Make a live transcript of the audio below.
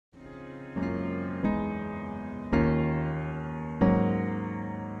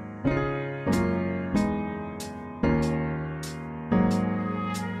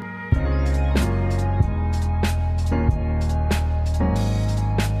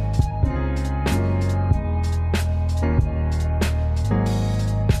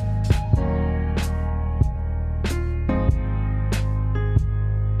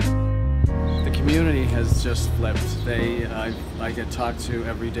just flipped. I get talked to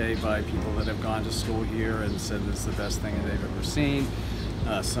every day by people that have gone to school here and said it's the best thing that they've ever seen.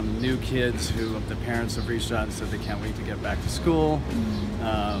 Some new kids who the parents have reached out and said they can't wait to get back to school.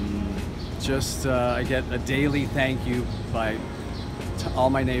 I get a daily thank you to all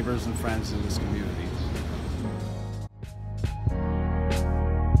my neighbors and friends in this community.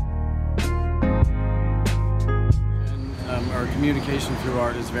 Our communication through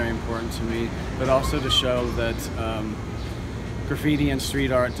art is very important to me, but also to show that graffiti and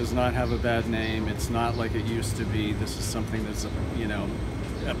street art does not have a bad name. It's not like it used to be. This is something that's,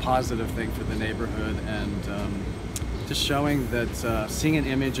 a positive thing for the neighborhood, and just showing that seeing an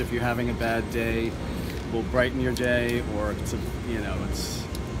image if you're having a bad day will brighten your day, or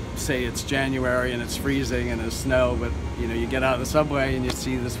say it's January and it's freezing and there's snow, but you get out of the subway and you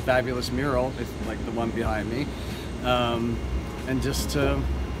see this fabulous mural, like the one behind me. And just to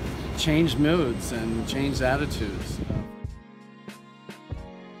change moods and change attitudes.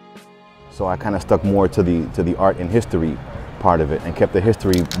 So I kind of stuck more to the art and history part of it, and kept the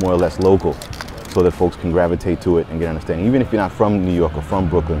history more or less local, so that folks can gravitate to it and get understanding. Even if you're not from New York or from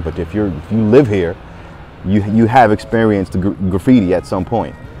Brooklyn, but if you live here, you have experienced graffiti at some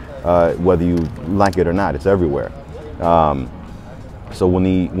point, whether you like it or not. It's everywhere. So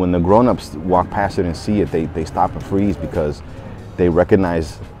when the grown-ups walk past it and see it, they stop and freeze, because they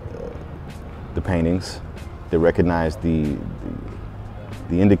recognize the paintings, they recognize the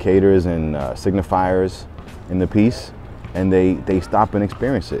indicators and signifiers in the piece, and they stop and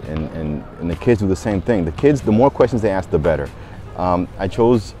experience it. And the kids do the same thing. The more questions they ask, the better. I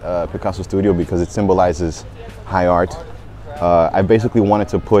chose Picasso Studio because it symbolizes high art. I basically wanted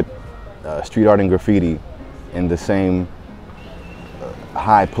to put street art and graffiti in the same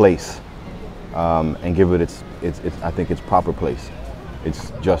high place, and give it I think its proper place,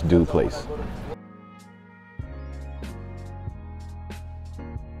 its just due place.